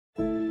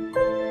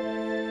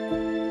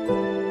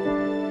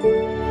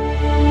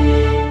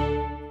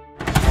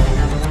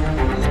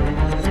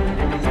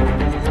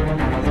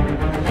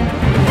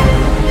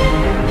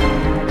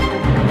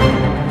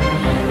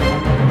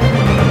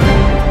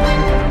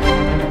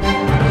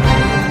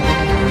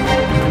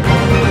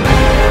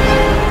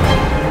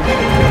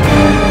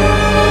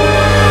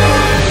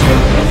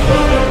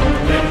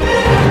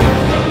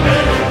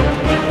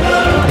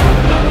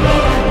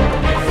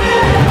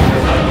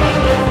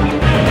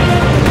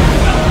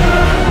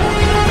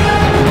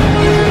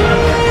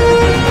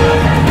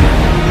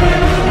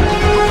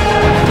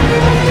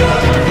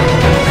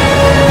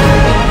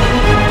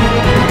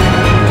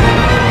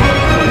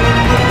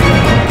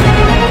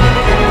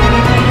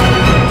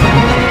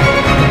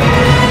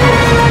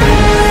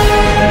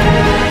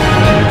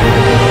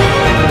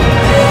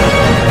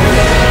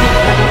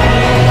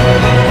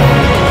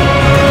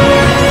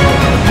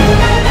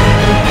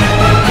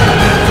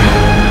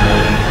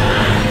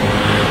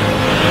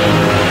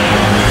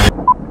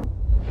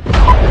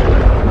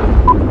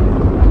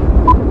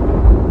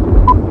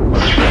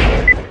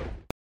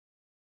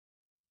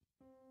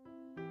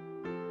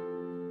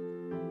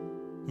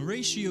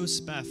Horatio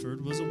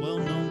Spafford was a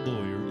well-known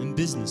lawyer and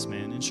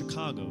businessman in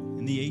Chicago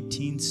in the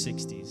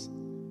 1860s,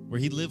 where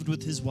he lived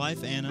with his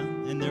wife Anna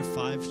and their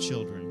 5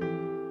 children.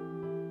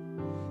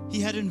 He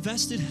had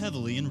invested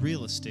heavily in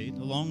real estate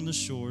along the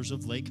shores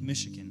of Lake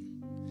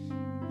Michigan.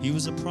 He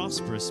was a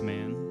prosperous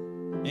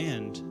man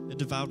and a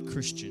devout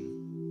Christian.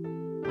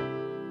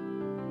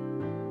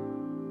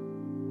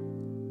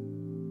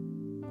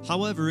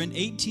 However, in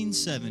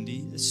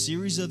 1870, a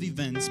series of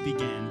events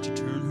began to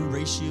turn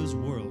Horatio's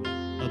world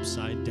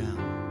upside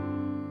down.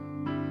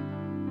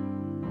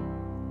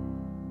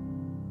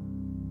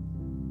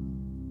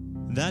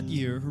 That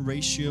year,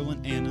 Horatio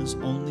and Anna's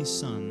only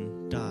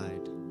son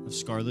died of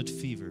scarlet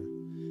fever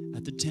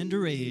at the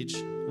tender age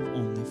of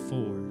only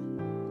 4.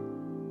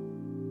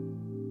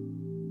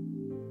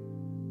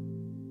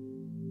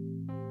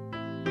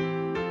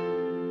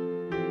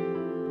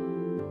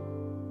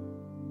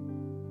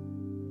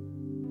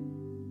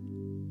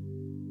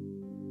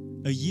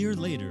 A year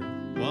later,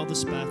 while the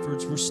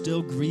Spaffords were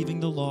still grieving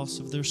the loss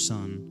of their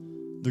son,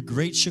 the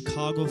Great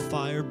Chicago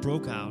Fire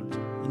broke out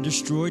and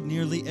destroyed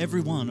nearly every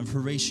one of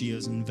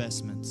Horatio's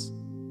investments.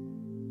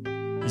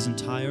 His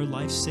entire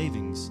life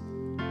savings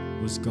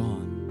was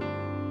gone.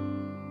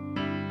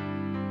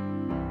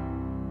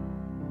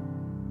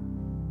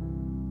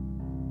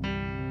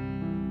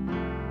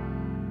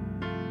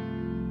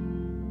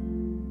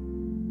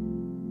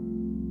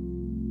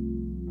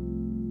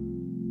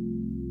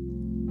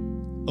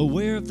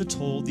 Aware of the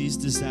toll these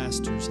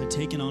disasters had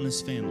taken on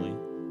his family,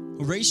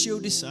 Horatio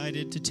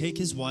decided to take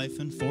his wife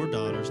and 4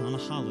 daughters on a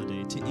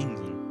holiday to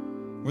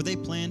England, where they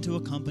planned to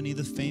accompany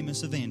the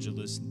famous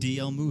evangelist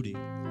D.L. Moody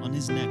on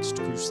his next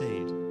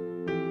crusade.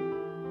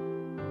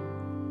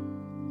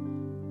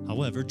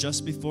 However,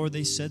 just before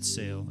they set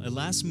sail, a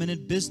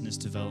last-minute business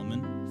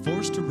development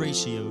forced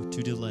Horatio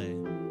to delay.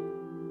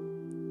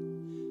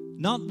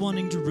 Not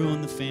wanting to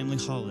ruin the family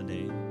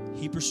holiday,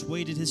 he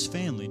persuaded his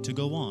family to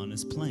go on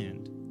as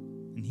planned,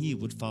 and he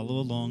would follow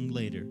along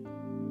later.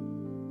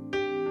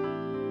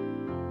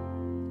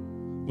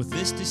 With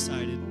this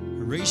decided,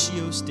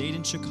 Horatio stayed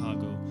in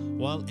Chicago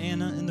while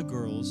Anna and the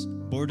girls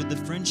boarded the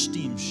French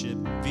steamship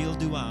Ville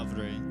du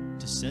Havre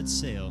to set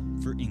sail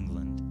for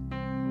England.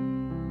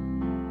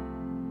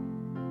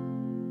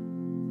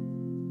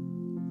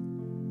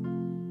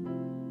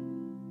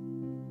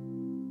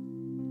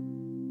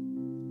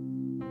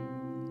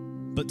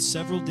 But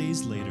several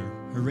days later,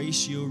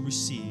 Horatio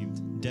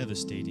received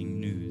devastating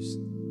news.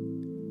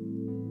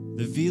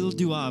 The Ville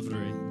du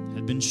Havre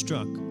had been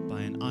struck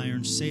by an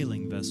iron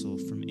sailing vessel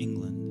from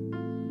England.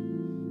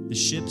 The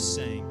ship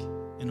sank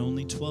in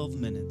only 12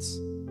 minutes,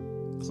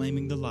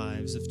 claiming the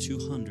lives of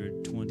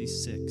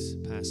 226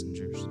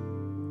 passengers.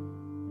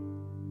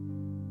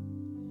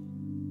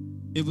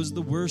 It was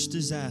the worst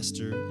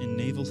disaster in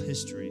naval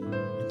history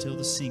until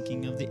the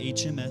sinking of the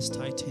HMS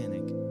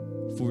Titanic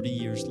 40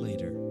 years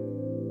later.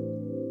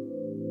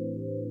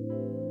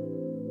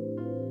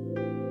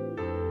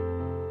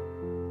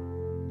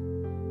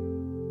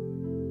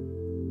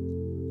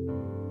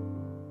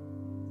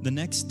 The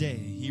next day,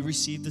 he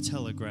received a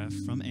telegraph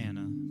from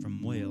Anna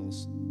from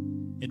Wales.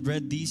 It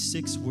read these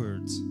 6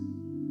 words: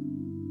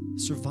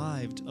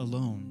 "Survived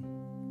alone.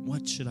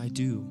 What should I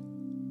do?"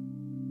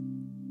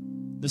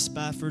 The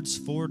Spaffords'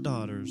 4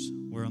 daughters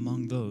were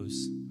among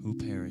those who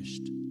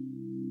perished.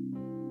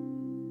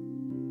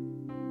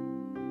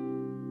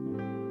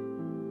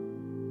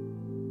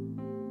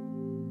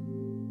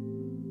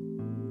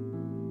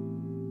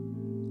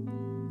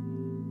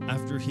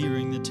 After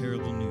hearing the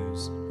terrible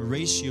news,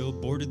 Horatio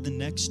boarded the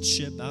next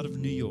ship out of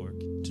New York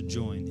to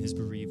join his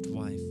bereaved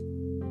wife.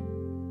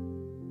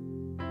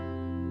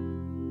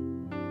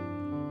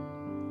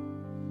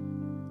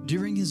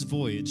 During his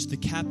voyage, the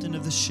captain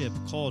of the ship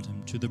called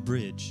him to the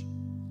bridge.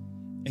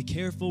 "A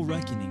careful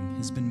reckoning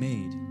has been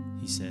made,"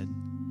 he said,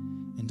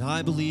 "and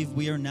I believe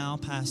we are now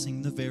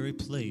passing the very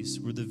place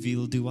where the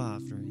Ville du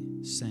Havre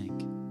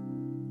sank."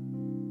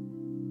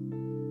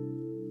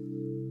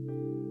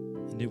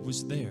 And it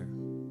was there,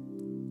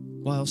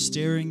 while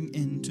staring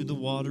into the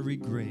watery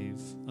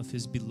grave of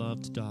his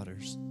beloved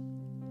daughters,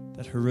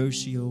 that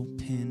Horatio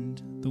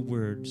penned the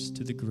words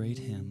to the great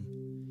hymn,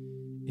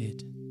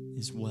 "It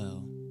is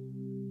well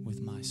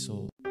with my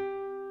soul."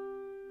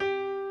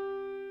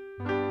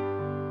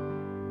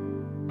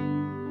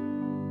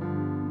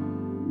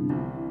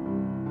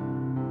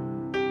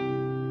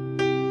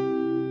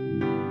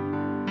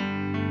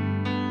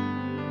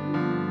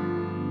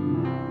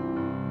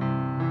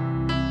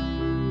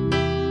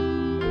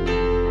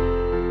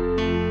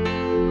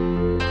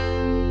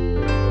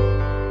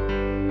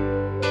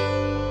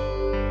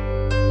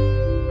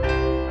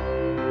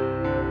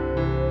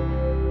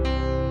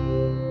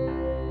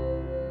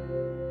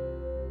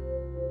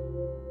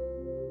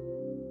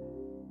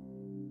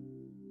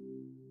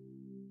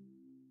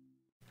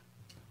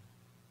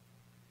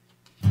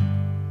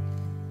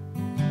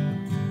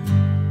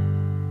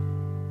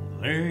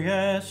 They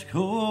ask,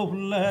 "Oh,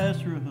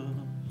 Lazarus,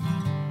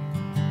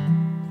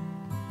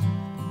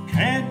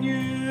 can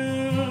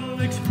you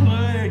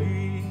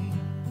explain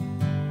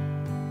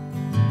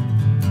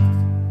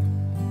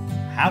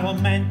how a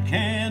man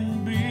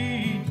can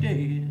be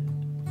dead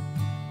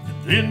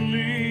and then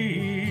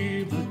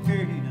live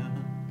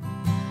again.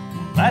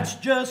 Well, that's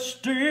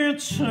just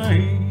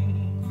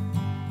insane.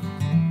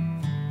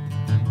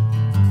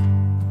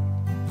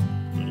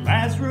 But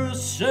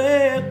Lazarus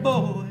said,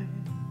 boy,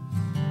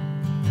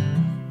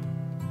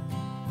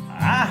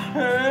 I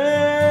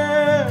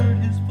heard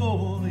his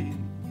voice.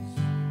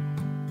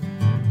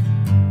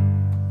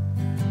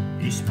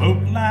 He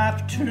spoke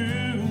life to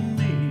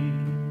me,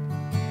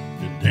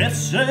 and death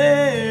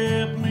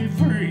set me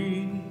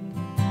free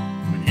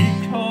when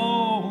he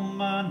called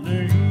my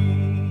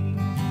name.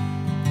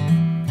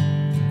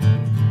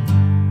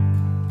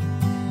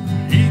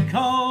 When he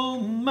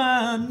called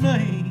my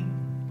name,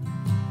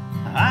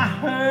 I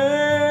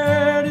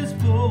heard his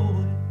voice.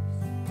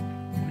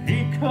 When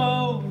he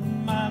called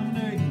my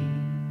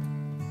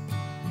name,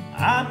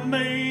 I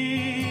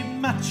made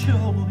my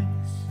choice.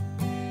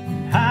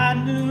 I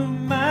knew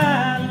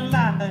my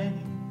life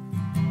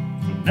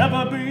would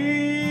never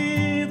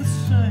be the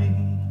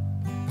same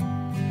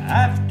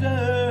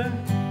after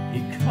he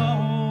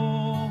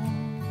called.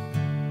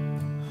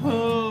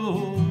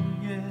 Oh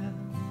yeah,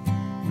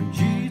 when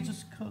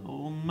Jesus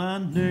called my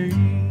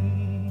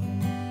name.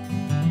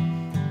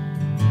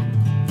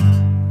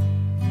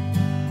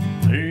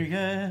 They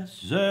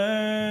asked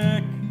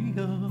Zacchaeus,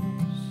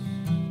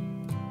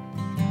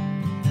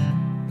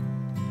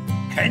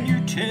 can you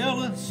tell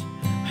us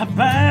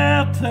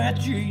about that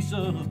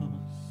Jesus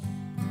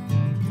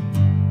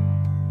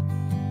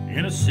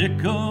in a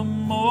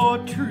sycamore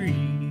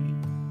tree?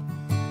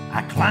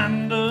 I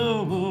climbed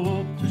up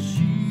to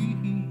see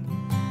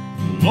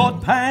the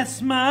Lord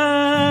pass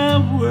my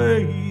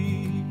way.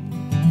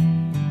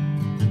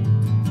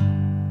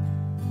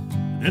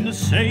 Then the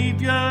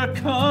Savior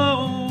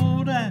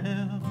called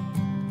out,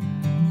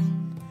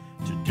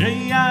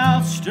 today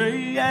I'll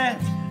stay at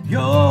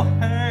your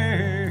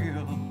house.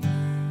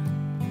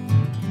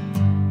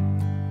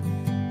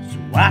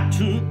 I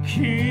took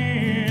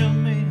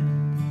him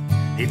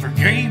in. He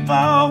forgave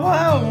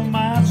all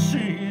my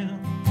sin,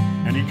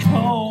 and he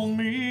called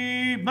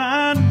me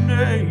by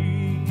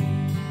name.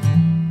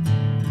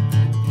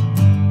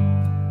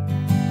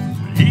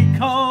 When he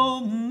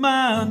called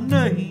my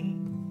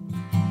name,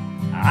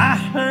 I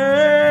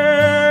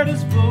heard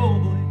his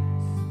voice.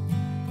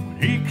 When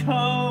he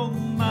called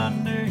my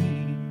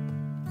name,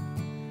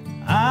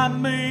 I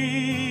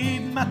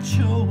made my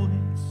choice.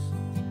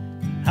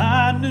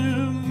 I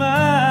knew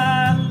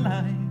my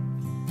life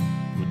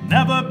would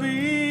never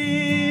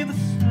be the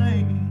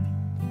same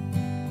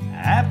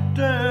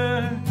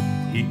after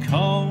he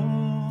called.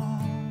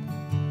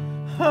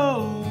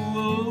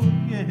 Oh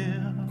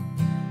yeah,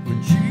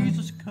 when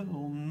Jesus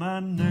called my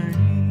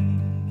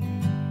name.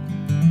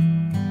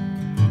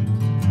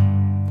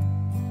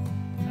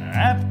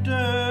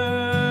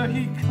 After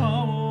he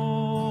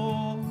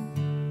called.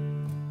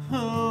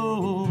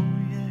 Oh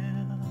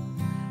yeah,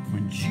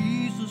 when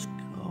Jesus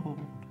called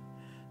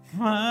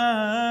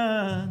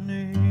my name.